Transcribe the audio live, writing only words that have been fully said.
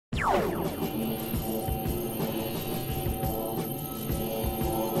Alrighty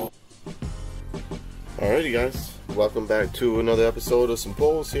guys, welcome back to another episode of Some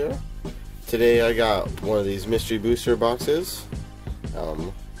Polls here. Today I got one of these mystery booster boxes.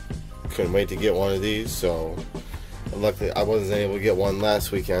 Couldn't wait to get one of these, so luckily I wasn't able to get one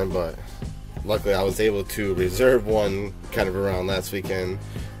last weekend, but luckily I was able to reserve one kind of around last weekend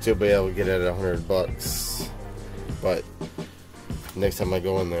to be able to get it at $100. But next time I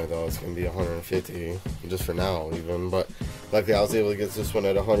go in there though, it's going to be $150 just for now even, but luckily I was able to get this one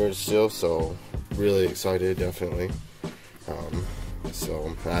at $100 still, so really excited, definitely.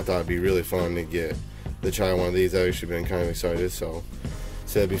 So I thought it'd be really fun to try one of these. I've actually been kind of excited, so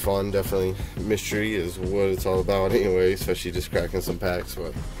it'd be fun. Definitely mystery is what it's all about anyway, especially just cracking some packs,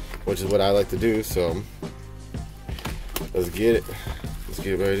 which is what I like to do. So let's get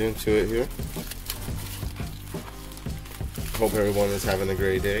right into it here. Hope everyone is having a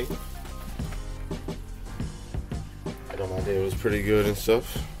great day. I know my day was pretty good and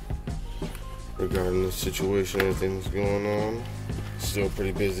stuff regarding the situation, everything's going on. Still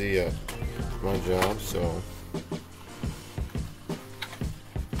pretty busy at my job, so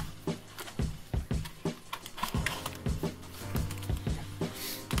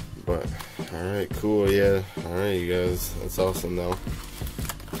but alright, cool, yeah. Alright you guys, that's awesome though.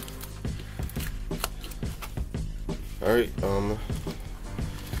 Alright, so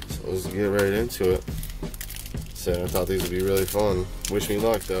let's get right into it. So I thought these would be really fun. Wish me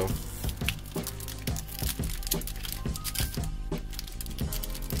luck though.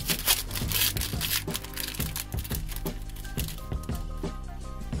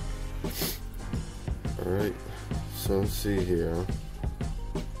 Alright, so let's see here.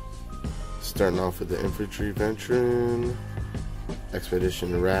 Starting off with the Infantry Veteran,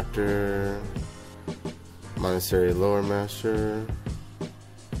 Expedition Raptor, Monastery Lower Master,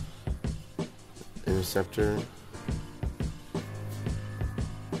 Interceptor,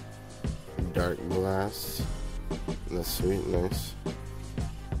 Dark Blast. That's sweet, nice.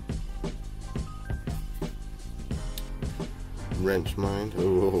 Wrench Mind.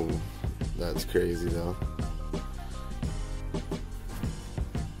 Oh, that's crazy though.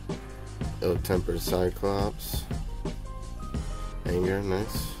 Ill-Tempered Cyclops. Anger,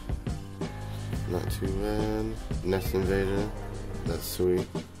 nice. Not too bad. Nest Invader. That's sweet.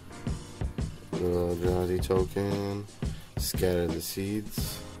 Little Drowsy Token. Scatter the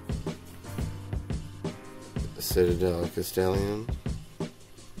Seeds. Citadel Castellian.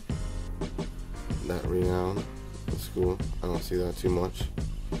 That Renown. That's cool. I don't see that too much.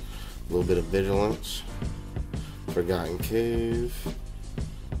 A little bit of Vigilance. Forgotten Cave.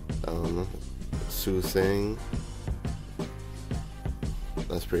 Soothing.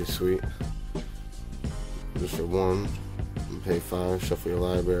 That's pretty sweet. Just for one, pay 5, shuffle your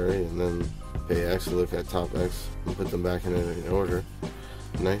library, and then pay X to look at top X and put them back in order.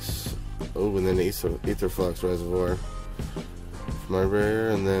 Nice. Oh, and then Aetherflux Reservoir for my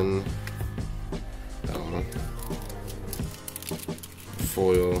rare, and then I don't know,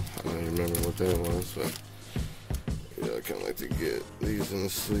 foil. I don't even remember what that was, but yeah, I kind of like to get these in the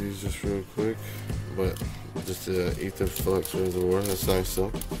sleeves just real quick. But just the Aetherflux Reservoir, that's nice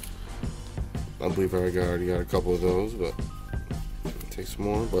though. I believe I already got a couple of those, but it takes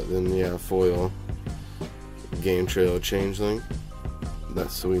more. But then yeah, foil Game Trail Changeling.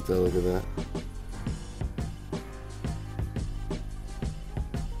 That's sweet though, look at that.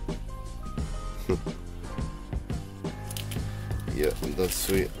 Yeah, that's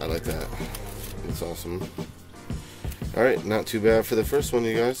sweet. I like that. That's awesome. Alright, not too bad for the first one,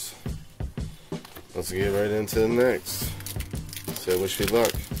 you guys. Let's get right into the next. So wish me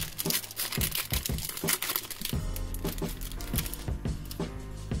luck.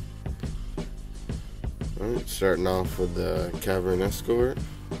 Alright, starting off with the Cavern Escort.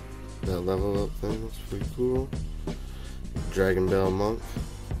 That level up thing, that's pretty cool. Dragon Bell Monk.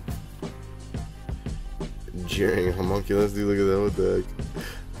 Jeering Homunculus, dude, look at that, what the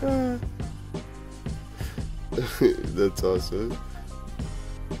heck. That's awesome.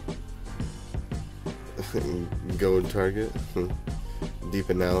 Gold Target. Deep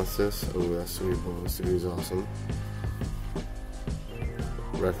Analysis. Oh, that's sweet. This dude's awesome.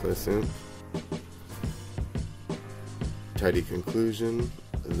 Reckless Imp. Tidy Conclusion.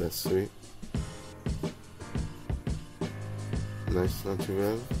 That's sweet. Nice, not too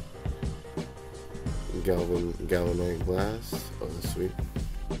bad. Galvanite Blast. Oh, that's sweet.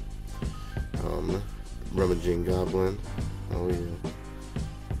 Rummaging Goblin. Oh yeah.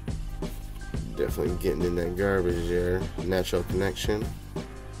 Definitely getting in that garbage there. Natural Connection.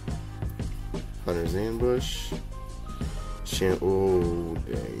 Hunter's Ambush. Oh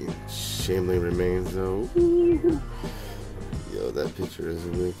dang. Shambling remains though. Ooh. Yo, that picture is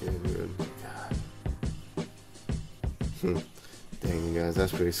wicked, dude. God. Dang, you guys,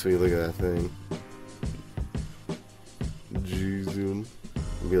 that's pretty sweet. Look at that thing. Jeez, dude.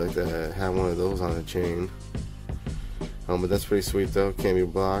 It'd be like to have one of those on a chain. But that's pretty sweet though. Can't be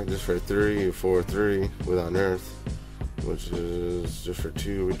blocked. Just for 3 or 4-3 with Unearth, which is just for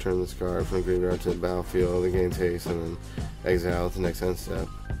 2. Return this card from the graveyard to the battlefield. The gains haste and then exile to the next end step,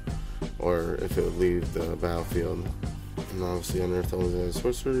 or if it would leave the battlefield. And obviously Unearth always has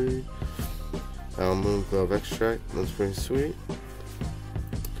sorcery. Moon Glove Extract. That's pretty sweet.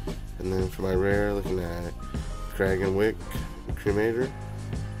 And then for my rare, looking at Crag and Wick Cremator.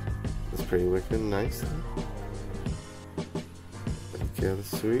 That's pretty wicked. Nice. Yeah,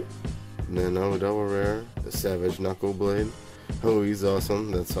 that's sweet. And then double rare, the Savage Knuckle Blade. Oh, he's awesome.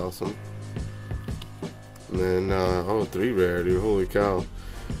 That's awesome. And then 3 rare, dude. Holy cow.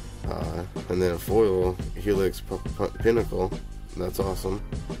 And then a foil Helix Pinnacle. That's awesome.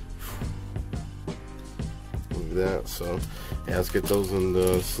 Look at that. So yeah, let's get those in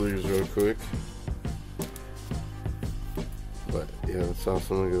the sleeves real quick. But yeah, that's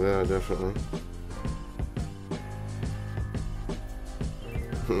awesome. Look at that, definitely.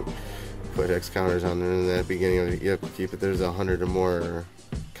 Put X counters on there in that beginning of the keep it. There's 100 or more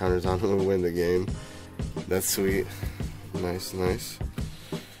counters on them to win the game. That's sweet. Nice, nice.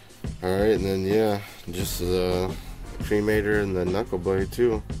 Alright, and then yeah, just the Cremator and the Knuckle Blade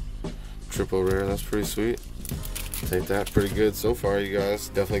too. Triple rare, that's pretty sweet. Take that, pretty good so far, you guys.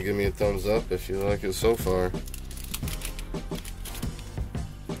 Definitely give me a thumbs up if you like it so far.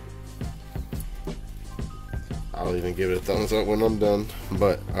 I'll even give it a thumbs up when I'm done.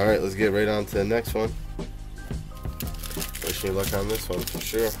 But alright, let's get right on to the next one. Wish me luck on this one for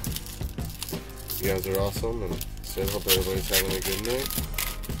sure. You guys are awesome, and so I hope everybody's having a good night.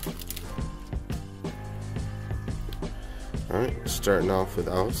 Alright, starting off with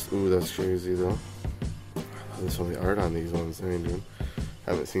Oust. Ooh, that's crazy though. There's so many art on these ones, I mean, dude.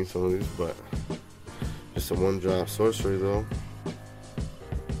 Haven't seen some of these, but just a 1-drop sorcery though.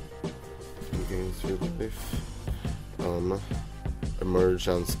 Gains through life. Emerge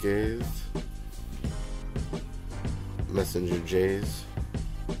unscathed. Messenger Jays.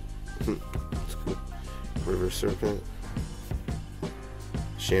 That's cool. River Serpent.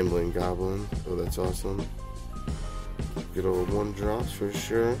 Shambling Goblin. Oh, that's awesome. Good old 1-drops for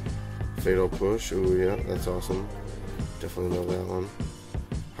sure. Fatal Push. Oh yeah, that's awesome. Definitely love that one.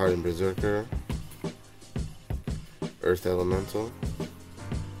 Hardened Berserker. Earth Elemental.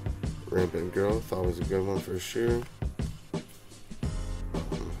 Rampant Growth, always a good one for sure.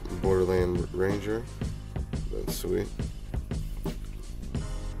 Borderland Ranger, that's sweet.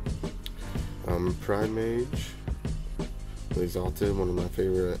 Pride Mage, Exalted, one of my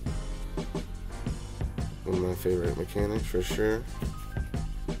favorite mechanics for sure.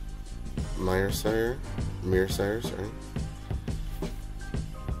 Mirror Sire, sorry.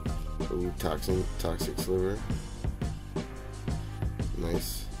 Ooh, Toxic Sliver,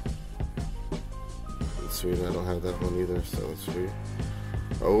 nice. That's sweet. I don't have that one either, so that's sweet.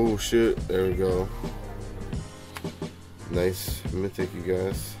 Oh shit, there we go. Nice mythic, you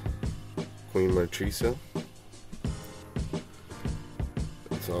guys. Queen Martrisa.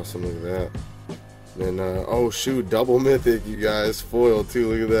 That's awesome, look at that. Then oh shoot, double mythic, you guys. Foil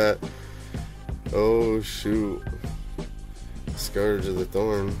too, look at that. Oh shoot. Scourge of the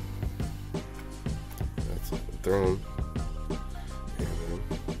Thorn. That's a throne. Yeah, man.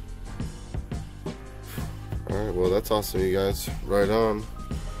 Alright, well that's awesome, you guys. Right on.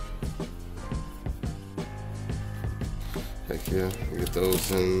 Heck yeah, get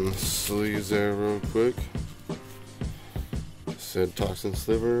those in sleeves there real quick. Said Toxin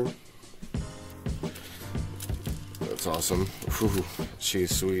Sliver. That's awesome. Whew,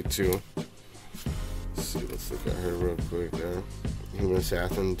 she's sweet too. Let's see, let's look at her real quick there. Human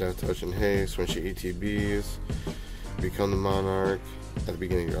Assassin, Death Touch and Haste. When she ETBs, become the Monarch. At the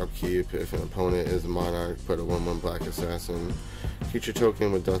beginning of your upkeep, if an opponent is a Monarch, put a 1/1 Black Assassin creature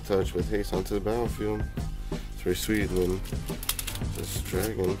token with Death Touch with Haste onto the battlefield. It's very sweet. And then this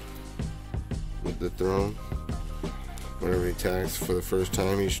dragon with the throne. Whenever he attacks for the first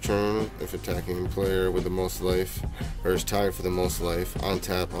time each turn, if attacking player with the most life or is tied for the most life,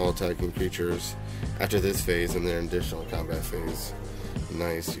 untap all attacking creatures after this phase in their additional combat phase.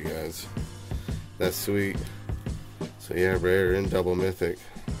 Nice, you guys. That's sweet. So yeah, rare and double mythic.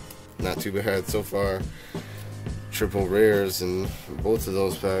 Not too bad so far. Triple rares in both of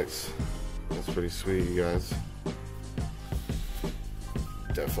those packs. That's pretty sweet, you guys.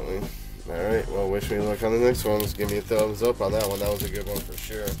 Definitely. Alright, well, wish me luck on the next one. Just give me a thumbs up on that one. That was a good one for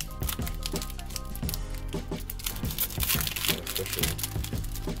sure.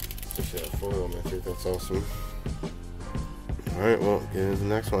 foil mythic. That's awesome. Alright, well, get into the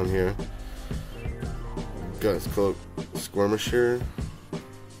next one here. Guts Cloak Skirmisher,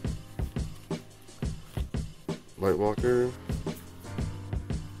 White Walker,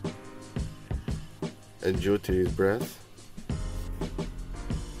 Agility's Breath,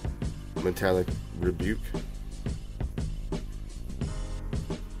 Metallic Rebuke.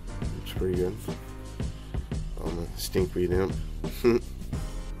 It's pretty good. Stinkweed Imp,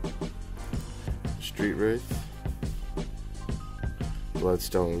 Street Wraith,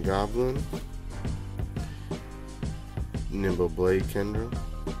 Bloodstone Goblin, Nimble Blade Kendra,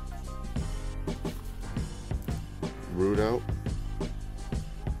 Root Out.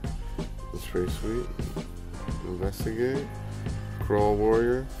 That's pretty sweet. Investigate, Crawl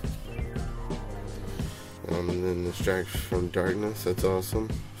Warrior, and then Distraction from Darkness. That's awesome.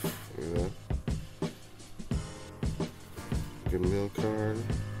 Look at that. Good meal card.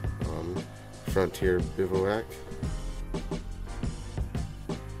 Frontier Bivouac.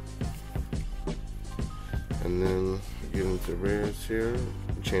 And then get into rares here.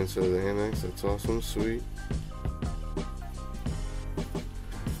 Chance of the Annex. That's awesome. Sweet.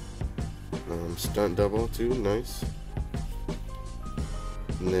 Stunt Double too. Nice.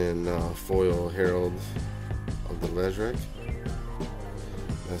 And then foil Herald of the Lezrek.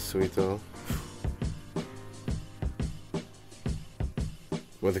 That's sweet though.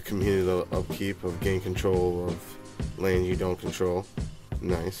 With a community upkeep of gain control of land you don't control.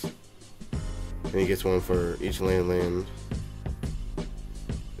 Nice. And he gets one for each land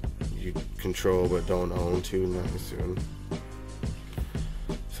you control but don't own too. Nice, dude.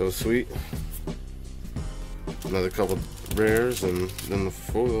 So sweet. Another couple rares and then the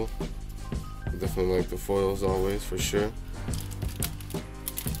foil. Definitely like the foils always for sure.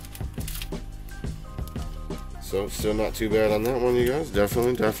 So still not too bad on that one, you guys.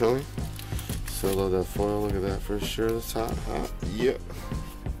 Definitely. Still love that foil. Look at that for sure. That's hot. Yep.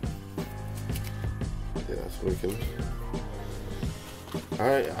 Yeah, that's wicked.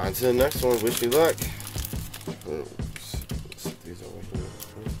 Alright, on to the next one. Wish you luck. Set these over here.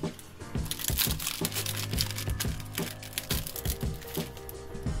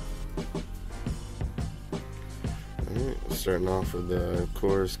 Alright, starting off with the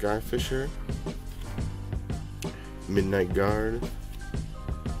Core Skyfisher, Midnight Guard,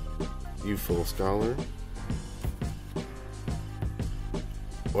 Youthful Scholar,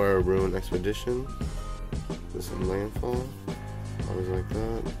 or a Ruin Expedition with some landfall. Always like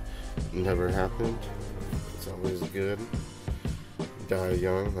that. Never happened. It's always good. Die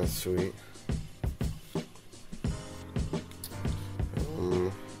young. That's sweet.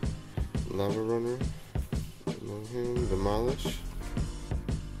 Lava Runner. Know him. Demolish.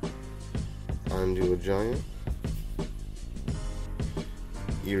 Undo a Giant.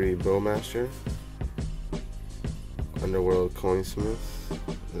 Eerie Bowmaster, Underworld Coinsmith.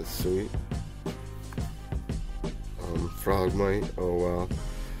 That's sweet. Frogmite. Oh wow.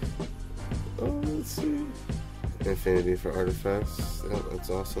 Oh, that's sweet. Infinity for Artifacts. Yeah, that's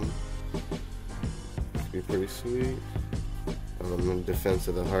awesome. Could be pretty sweet. Defense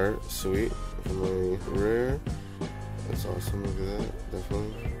of the Heart. Sweet. For my rare. That's awesome. Look at that.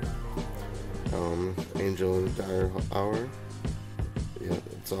 Definitely. Angel of the Dire Hour. Yeah,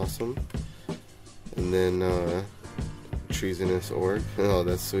 that's awesome. And then Treasonous Orc. Oh,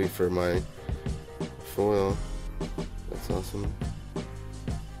 that's sweet for my foil. That's awesome.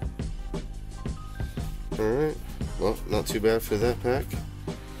 Alright. Well, not too bad for that pack.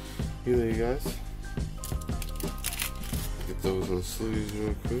 Either, you guys. Get those in sleeves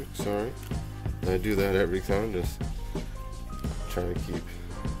real quick. Sorry. I do that every time. Just try to keep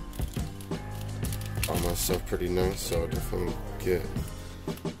all my stuff pretty nice, so I definitely get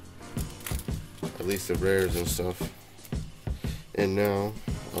at least the rares and stuff. And now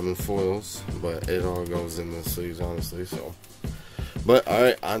I'm in foils, but it all goes in the sleeves, honestly. So, but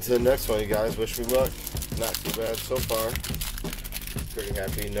alright, on to the next one, you guys. Wish me luck. Not too bad so far. Pretty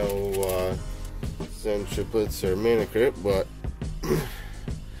happy. No Zen triplets or mana crit, but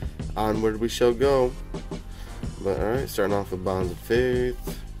onward we shall go. But alright, starting off with Bonds of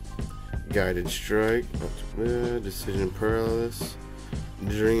Faith, Guided Strike, not too bad. Decision Paralysis,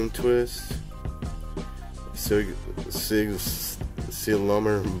 Dream Twist,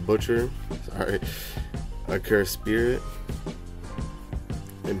 Sealummer Butcher, sorry, Accursed Spirit,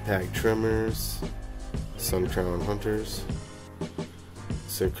 Impact Tremors, Suncrown Hunters,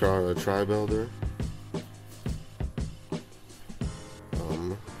 Sakara Tribe-Elder,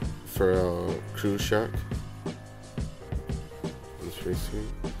 Feral Cruise Shark, that's pretty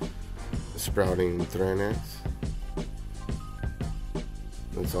sweet, Sprouting Thrynax,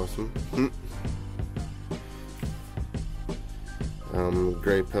 That's awesome.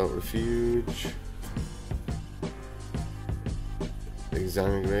 Gray Pelt Refuge.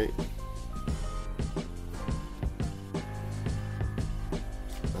 Exonerate.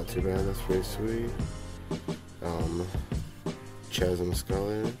 Not too bad, that's pretty sweet. Chasm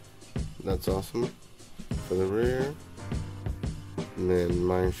Scholar. That's awesome for the rare. And then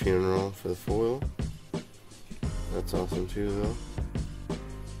Mine Funeral for the foil. That's awesome too though.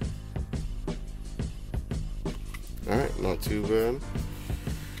 Alright, not too bad.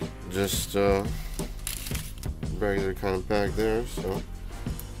 Just regular kind of pack there, so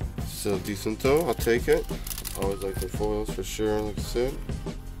still decent though. I'll take it. Always like the foils for sure, like I said,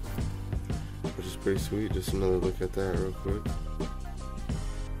 which is pretty sweet. Just another look at that real quick.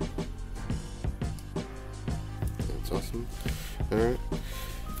 That's awesome. Alright,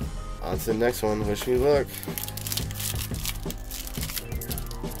 on to the next one. Wish me luck.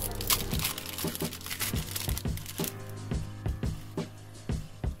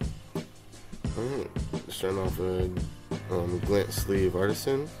 Alright, starting off with Glint Sleeve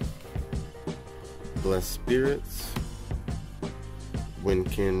Artisan, Blessed Spirits,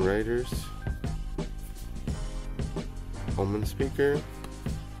 Windkin Riders, Omen Speaker,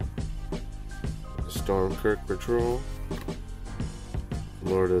 Stormkirk Patrol,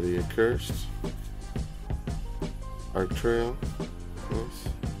 Lord of the Accursed, Arc Trail, nice.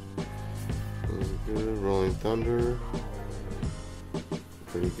 Those are good. Rolling Thunder,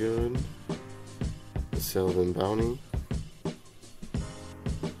 pretty good. Sylvan Bounty,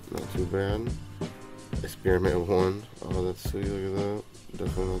 not too bad. Experiment 1, oh that's sweet, look at that.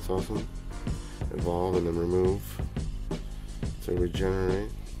 Definitely, that's awesome. Evolve and then remove to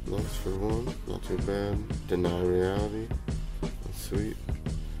regenerate. Nice for 1, not too bad. Deny Reality, that's sweet.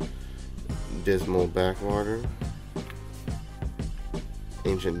 Dismal Backwater,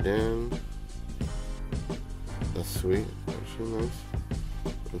 Ancient Den, that's sweet, actually nice.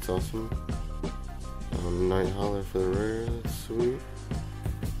 That's awesome. Night Howler for the rare, that's sweet.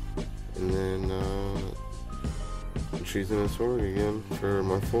 And then Treason and Sword again for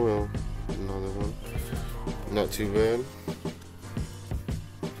my foil, another one. Not too bad.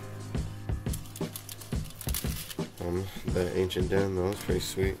 That Ancient Den though, it's pretty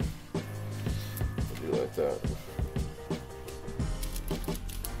sweet. I do like that.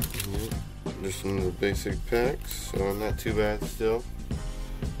 Yep. Just some of the basic packs, so not too bad still.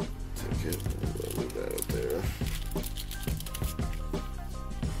 Take it. That up there.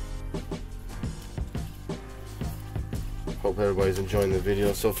 Hope everybody's enjoying the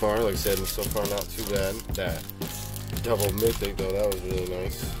video so far. Like I said, so far not too bad. That double mythic though, that was really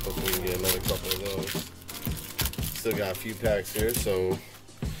nice. Hopefully we can get another couple of those. Still got a few packs here,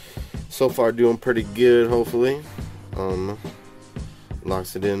 so far doing pretty good. Hopefully,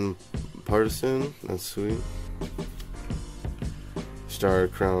 locks it in. Partisan, that's sweet. Star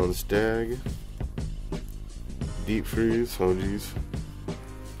Crown Stag. Deep Freeze, oh geez.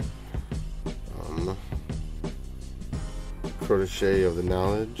 Protege of the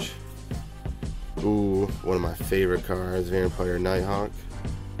Knowledge. Ooh, one of my favorite cards, Vampire Nighthawk.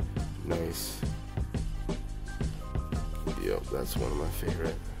 Nice. Yep, that's one of my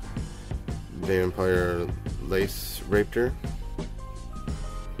favorite. Vampire Lace Raptor.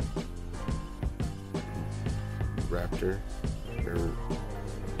 Raptor.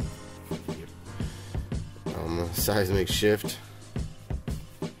 Seismic Shift,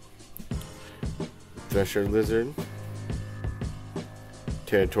 Thresher Lizard,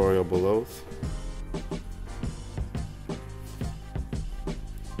 Territorial Beloth,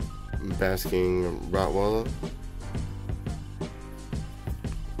 Basking Rottweiler.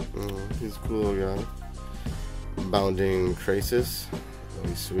 He's a cool little guy. Bounding Krasis,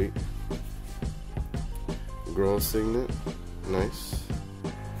 really sweet. Grow Signet, nice.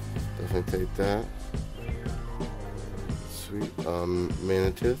 Definitely take that. Sweet.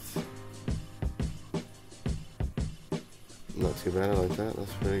 Manatith. Not too bad, I like that.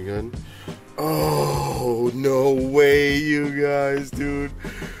 That's pretty good. Oh, no way, you guys, dude.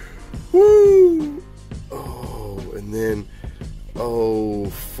 Woo! Oh, and then, oh,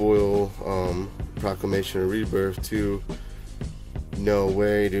 foil, Proclamation of Rebirth, too. No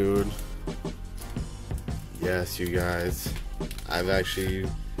way, dude. Yes, you guys. I've actually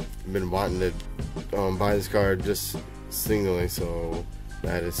been wanting to buy this card just singly, so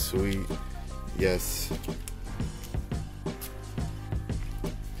that is sweet. Yes.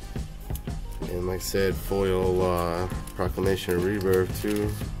 And like I said, foil Proclamation of Rebirth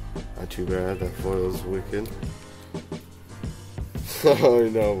too. Not too bad. That foil is wicked. Oh,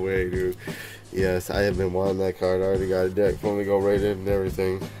 no way, dude. Yes, I have been wanting that card. I already got a deck for me to go right in and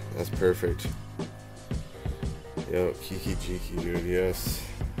everything. That's perfect. Yo, Kiki Jiki, dude, yes.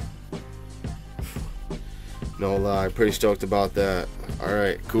 No lie, pretty stoked about that.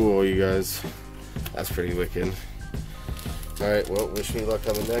 Alright, cool, you guys. That's pretty wicked. Alright, well, wish me luck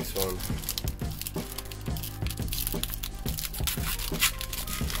on the next one.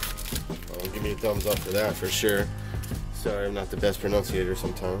 Give me a thumbs up for that, for sure. Sorry, I'm not the best pronunciator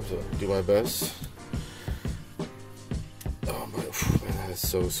sometimes, so I'll do my best. Oh my, man, that is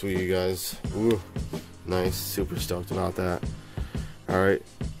so sweet, you guys. Ooh, nice, super stoked about that. Alright,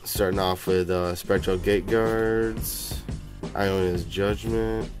 starting off with Spectral Gate Guards, Iona's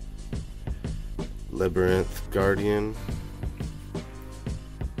Judgment, Labyrinth Guardian,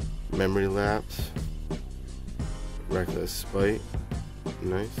 Memory Lapse, Reckless Spite,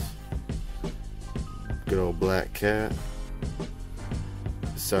 nice. Good old Black Cat,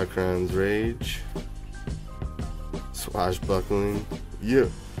 Sakran's Rage, Swashbuckling, yeah.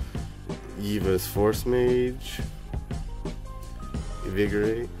 Eva's Force Mage,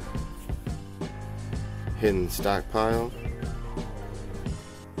 Invigorate, Hidden Stockpile,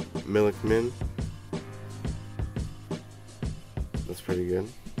 Milik Min, that's pretty good.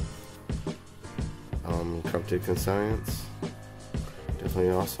 Corrupted Conscience,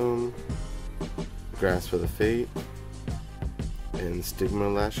 definitely awesome. Grasp of the Fate, and Stigma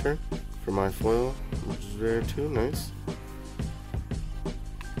Lasher for my foil, which is rare too, nice.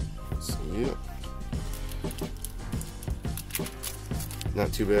 So yeah,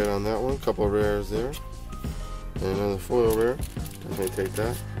 not too bad on that one. Couple of rares there, and another foil rare. Definitely take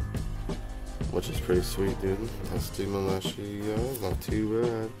that, which is pretty sweet, dude. That Stigma Lasher, you guys, not too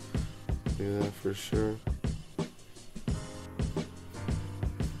bad. Do that for sure.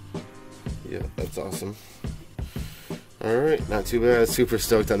 Yeah, that's awesome. Alright, not too bad. Super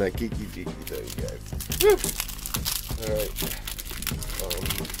stoked on that Geeky though, you guys. Alright.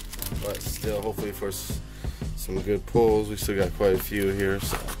 But still, hopefully for some good pulls. We still got quite a few here,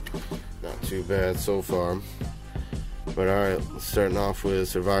 so not too bad so far. But alright, starting off with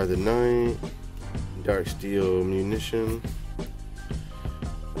Survive the Night, Dark Steel Munition,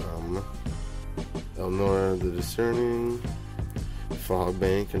 Elnora the Discerning, Fog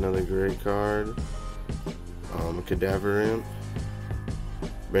Bank, another great card, Cadaver Imp,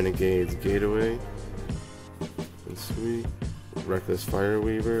 Renegade's Gateway, and sweet, Reckless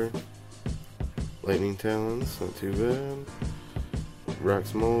Fireweaver, Lightning Talons, not too bad,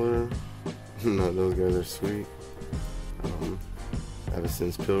 Rox Molar, no, those guys are sweet,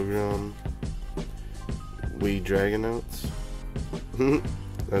 Avacyn's Pilgrim, Wee Dragonauts,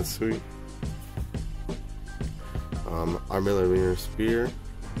 that's sweet. Armillerier Spear,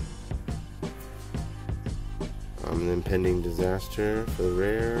 an Impending Disaster for the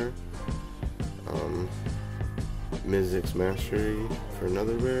rare, mythics Mastery for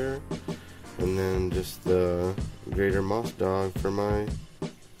another rare, and then just the Greater Moss Dog for my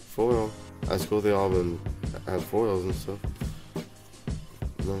foil. That's cool, they all have foils and stuff.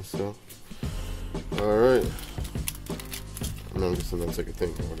 Nice stuff. Alright. I'm guessing that's like a thing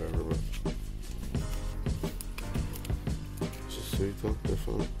or whatever, but sweet though,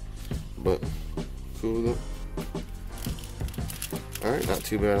 definitely. But cool though. Alright, not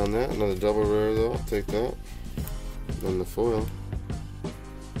too bad on that. Another double rare though, I'll take that. And then the foil.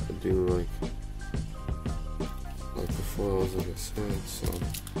 I do like the foils, like I said, so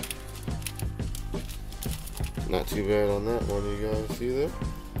not too bad on that one, you guys see there.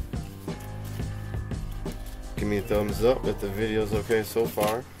 Give me a thumbs up if the video's okay so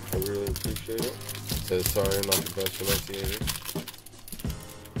far. I really appreciate it. Says sorry I'm not the best pronunciator.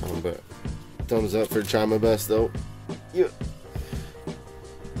 But thumbs up for trying my best though. Yeah.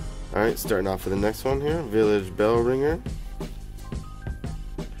 Alright, starting off with the next one here. Village Bell Ringer.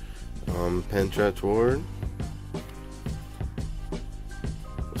 Pentretch Ward.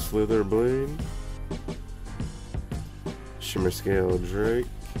 Slither Blade. Shimmer Scale Drake.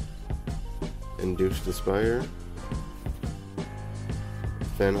 Induced Aspire.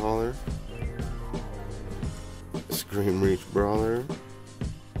 Fenhauler. Scream Reach Brawler.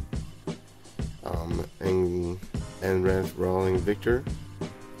 Enwrath Brawling Victor,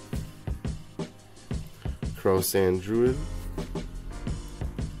 Crow Sand Druid,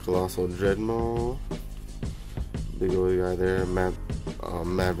 Colossal Dreadmaw, big old guy there,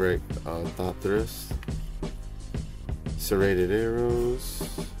 Maverick Thopterus, Serrated Arrows,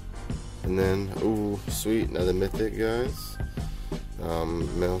 and then, ooh, sweet, another mythic, guys,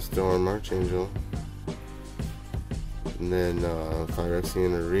 Maelstrom Archangel, and then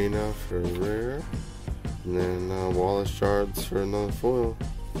Phyrexian Arena for rare. And then Wallace Shards for another foil.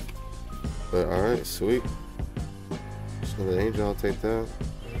 But alright, sweet. Just another angel, I'll take that.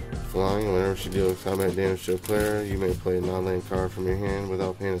 Flying, whenever she deals combat damage to a player, you may play a non-land card from your hand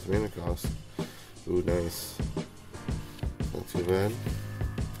without paying its mana cost. Ooh, nice. Not too bad.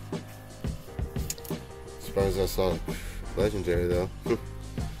 Surprised that's not legendary though.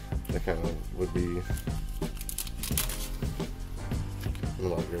 That kind of would be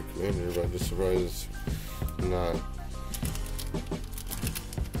not a great commander, but just surprised it's not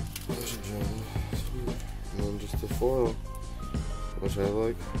legendary. And then just the foil, which I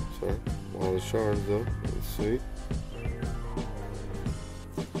like. Sorry, all the shards though. That's sweet.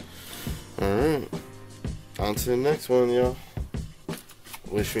 Alright, on to the next one, y'all.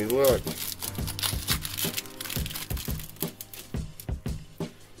 Wish me luck.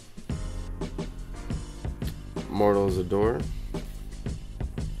 Mortals Adore.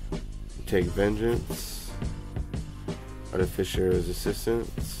 Take Vengeance. Artificer's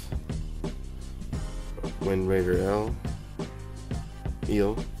Assistance. Wind Raider L.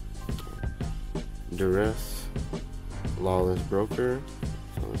 Eel. Duress. Lawless Broker.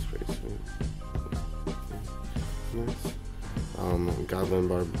 So that's pretty sweet. Nice. Goblin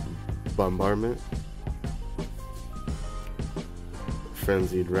Bombardment.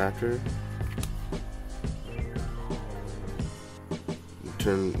 Frenzied Raptor.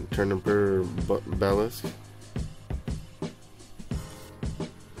 Turniper Bellisk.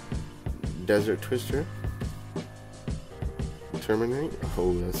 Desert Twister. Terminate.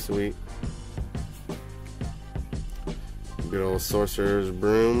 Oh, that's sweet. Good old Sorcerer's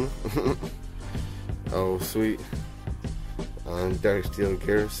Broom. Oh, sweet. Dark Steel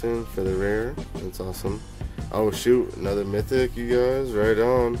Garrison for the rare. That's awesome. Oh, shoot. Another mythic, you guys. Right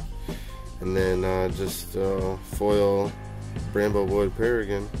on. And then just foil Bramblewood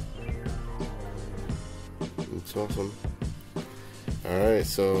Peregrine. It's awesome. Alright,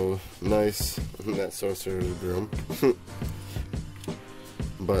 so nice. That Sorcerer's Broom.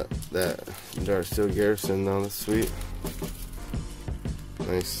 But that Dark Steel Garrison, though, that's sweet.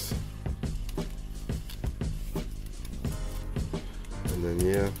 Nice. And then,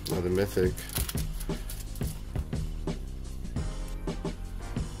 yeah, another mythic.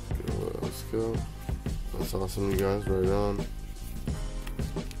 Let's go. That's awesome, you guys. Right on.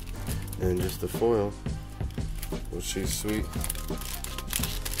 And just the foil, which she's sweet. I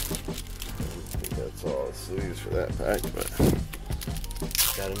think that's all the sleeves for that pack, but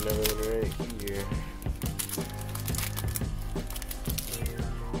got another one right here.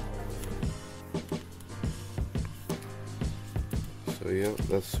 So yeah,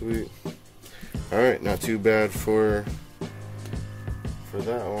 that's sweet. Alright, not too bad for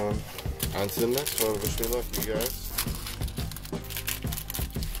that one. On to the next one. Wish me luck, you guys.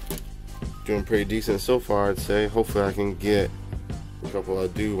 Doing pretty decent so far, I'd say. Hopefully I can get a couple I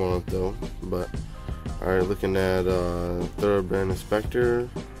do want though. But alright, looking at Thoroughbred Inspector,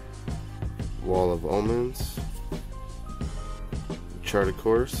 Wall of Omens, Charted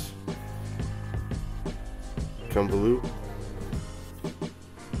Course, Convolute,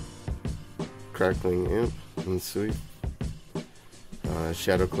 Crackling Imp, and sweet.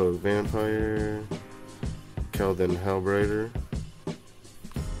 Shadowcloak Vampire, Keldon Hellbrider,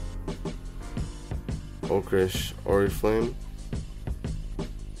 Okrish Oriflame.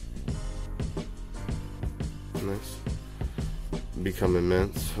 Nice. Become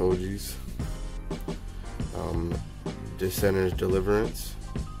Immense, oh geez. Descender's Deliverance,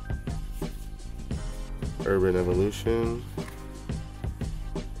 Urban Evolution,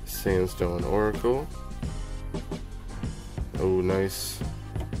 Sandstone Oracle. Oh, nice.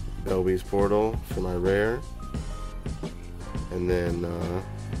 Belby's Portal for my rare. And then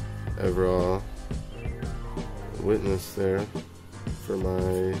Everall Witness there for my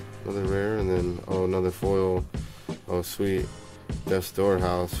another rare. And then, oh, another foil. Oh, sweet. Death's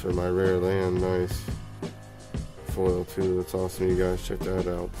Storehouse for my rare land. Nice. Foil too. That's awesome, you guys. Check that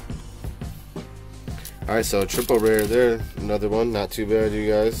out. Alright, so triple rare there. Another one. Not too bad, you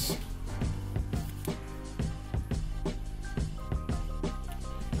guys.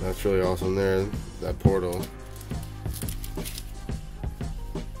 That's really awesome there. That portal.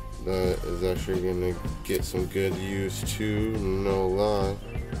 That is actually going to get some good use too. No lie.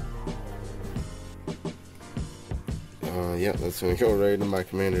 Yeah, that's going to go right into my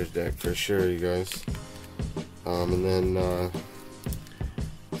commander's deck for sure, you guys. And then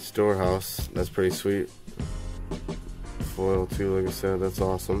Storehouse. That's pretty sweet. Foil too, like I said. That's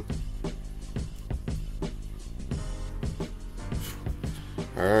awesome.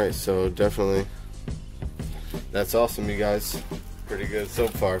 Alright, so definitely that's awesome, you guys. Pretty good so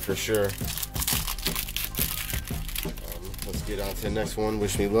far for sure. Let's get on to the next one.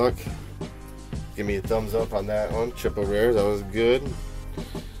 Wish me luck. give me a thumbs up on that one. Triple rare, that was good.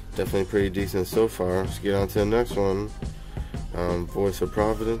 Definitely pretty decent so far. Let's get on to the next one. Voice of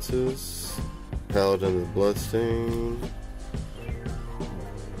Providences, Paladin of the Bloodstain,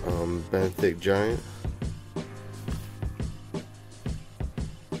 Benthic Giant,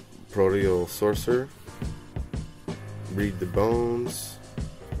 Proteal Sorcerer, Read the Bones,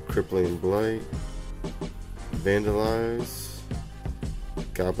 Crippling Blight, Vandalize,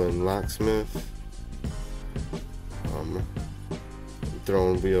 Goblin Locksmith,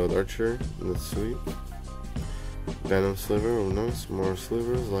 Throne Wield Archer, that's sweet. Venom Sliver, oh nice, more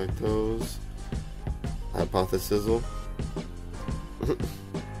slivers like those. Hypothesizzle.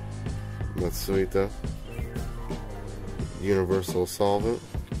 That's sweet though. Universal Solvent.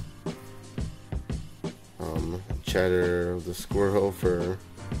 Chatter of the Squirrel for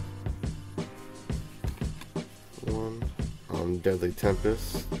one. Deadly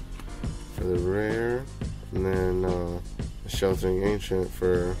Tempest for the rare. And then Sheltering Ancient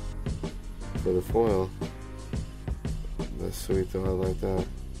for the foil. That's sweet though, I like that.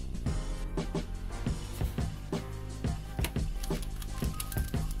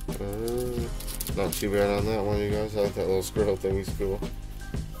 Not too bad on that one, you guys. I like that little squirrel thing, he's cool.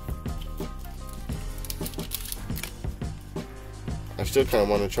 I still kind of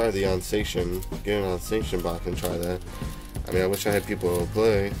want to try the Onsation, get an Onsation box and try that. I mean, I wish I had people to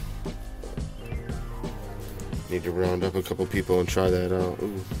play. Need to round up a couple people and try that out.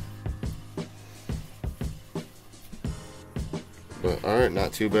 Ooh. But alright,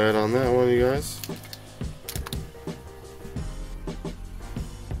 not too bad on that one, you guys.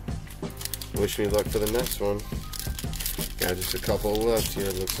 Wish me luck for the next one. Got just a couple left here,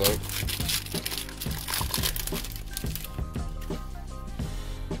 it looks like.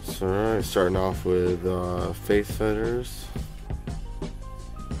 So alright, starting off with Faith Fetters,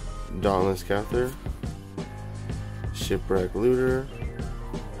 Dauntless Cather, Shipwreck Looter,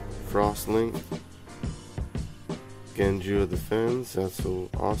 Frostlink, Genju of the Fens, that's so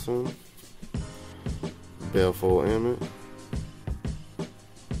awesome. Baleful Ammit.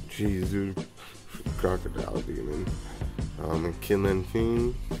 Jeez, dude. Crocodile Demon. Kinlan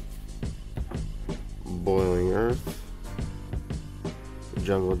Fiend. Boiling Earth.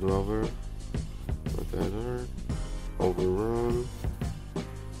 Jungle Dweller. What that are? Overrun.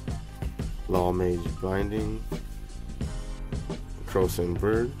 Law Mage Binding. Croson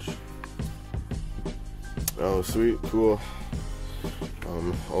Bridge. Oh, sweet, cool.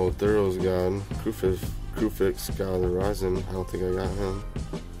 Old Thorough's God, Krufix, God of the Rising. I don't think I got him.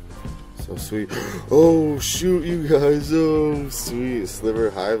 So sweet. Oh, shoot, you guys. Oh, sweet. Sliver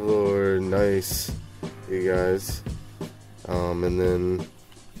Hive Lord. Nice, you guys. And then,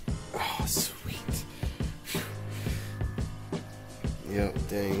 oh, sweet. Yep,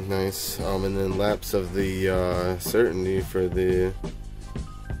 dang, nice. And then Lapse of the Certainty for the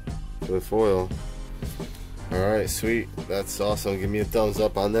foil. Alright, sweet. That's awesome. Give me a thumbs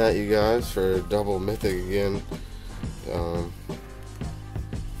up on that, you guys, for double mythic again.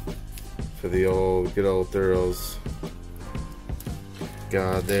 For the good old Thorough's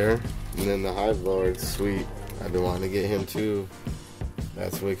God there. And then the Hive Lord, sweet. I've been wanting to get him too.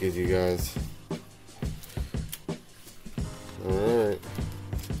 That's wicked, you guys. Alright.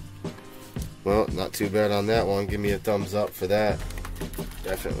 Well, not too bad on that one. Give me a thumbs up for that.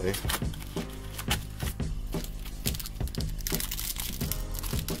 Definitely.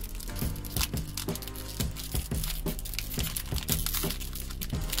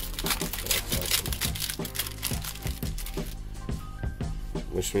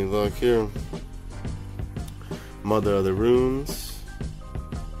 Wish me luck here. Mother of the Runes,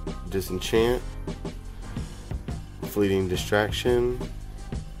 Disenchant, Fleeting Distraction,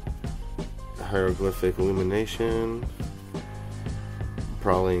 Hieroglyphic Illumination,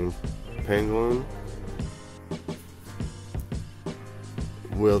 Prowling Penguin,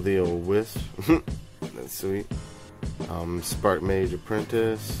 Will the Old Wisp, that's sweet, Spark Mage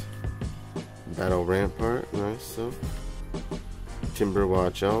Apprentice, Battle Rampart, nice stuff.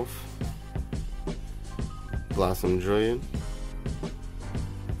 Timberwatch Elf, Blossom Druid,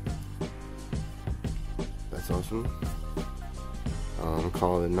 that's awesome.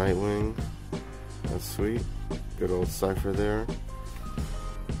 Call of the Nightwing, that's sweet. Good old Cypher there.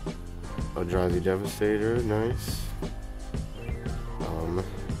 Eldrazi Devastator, nice.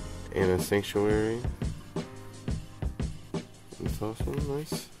 Anna Sanctuary, that's awesome,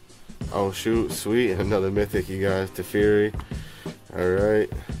 nice. Oh shoot, sweet, another mythic, you guys, Teferi. Alright,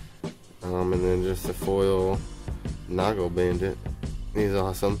 and then just a foil Nago Bandit. He's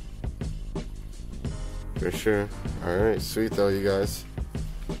awesome. For sure. Alright, sweet though, you guys.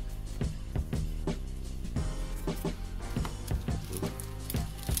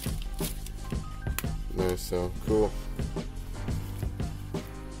 nice, so cool.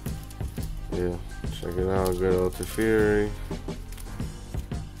 Yeah, check it out, good old Teferi.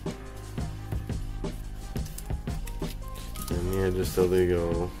 And yeah, just a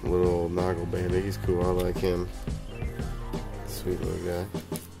Lego little Noggle Bandit. He's cool, I like him. Sweet little guy.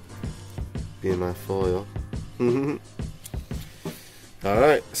 Being my foil.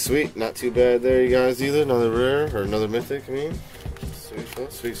 Alright, sweet. Not too bad there, you guys, either. Another rare, or another mythic, I mean. Sweet, though.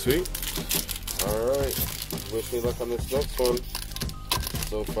 Sweet, sweet. Alright. Wish me luck on this next one.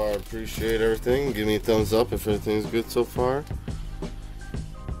 So far, appreciate everything. Give me a thumbs up if everything's good so far.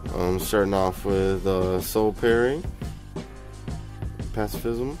 Starting off with Soul Parry.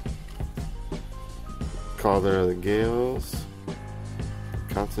 Pacifism. Calder of the Gales.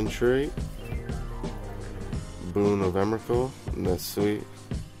 Concentrate. Boon of Emrakul. That's sweet.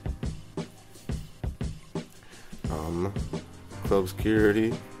 Club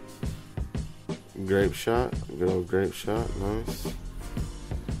Security. Grape Shot. Good old Grape Shot. Nice.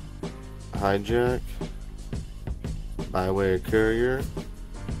 Hijack. Byway Courier.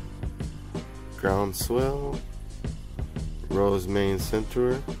 Groundswell. Rose Main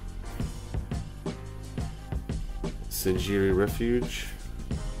Centaur. Sajiri Refuge.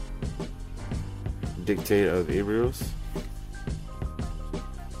 Dictate of Ebrios.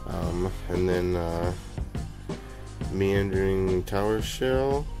 And then Meandering Tower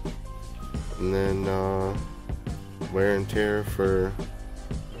Shell. And then Wear and Tear for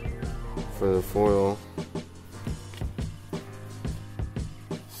the foil.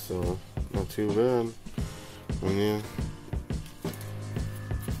 So not too bad. And yeah,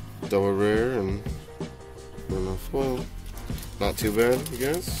 double rare and then a foil. Not too bad, I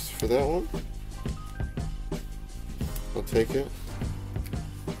guess, for that one. I'll take it.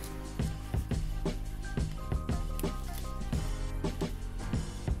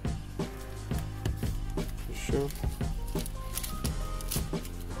 For sure.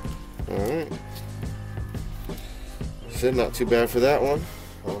 Alright. So not too bad for that one.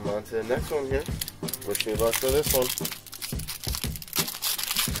 On to the next one here. Wish me luck for this one.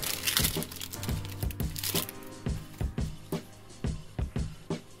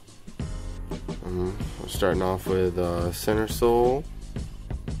 We're starting off with Center Soul,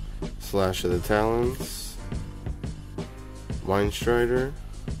 Slash of the Talons, Weinstrider,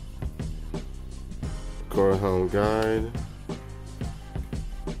 Korahhelm Guide,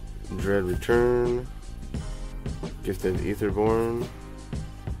 Dread Return, Gifted Aetherborn,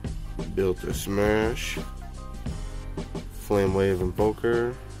 Built to Smash, Flame Wave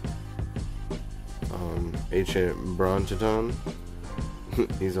Invoker, Ancient Bronchiton,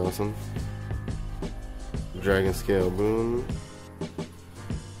 he's awesome, Dragon Scale Boon,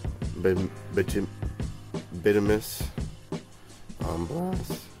 Bitumus,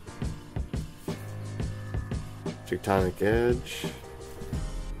 Blast, Tectonic Edge.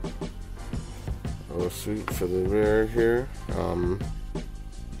 Oh, sweet for the rare here.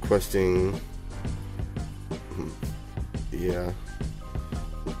 Questing, yeah.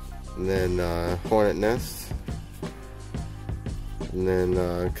 And then Hornet Nest. And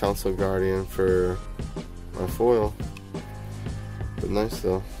then Council Guardian for my foil. But nice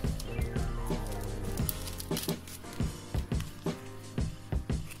though.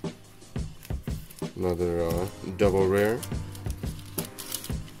 Another double rare.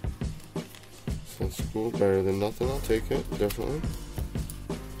 Sounds cool. Better than nothing. I'll take it. Definitely.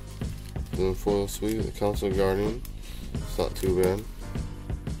 And then foil sweet. The Council Guardian. It's not too bad.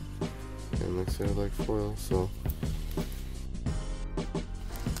 And like I said, I like foil, so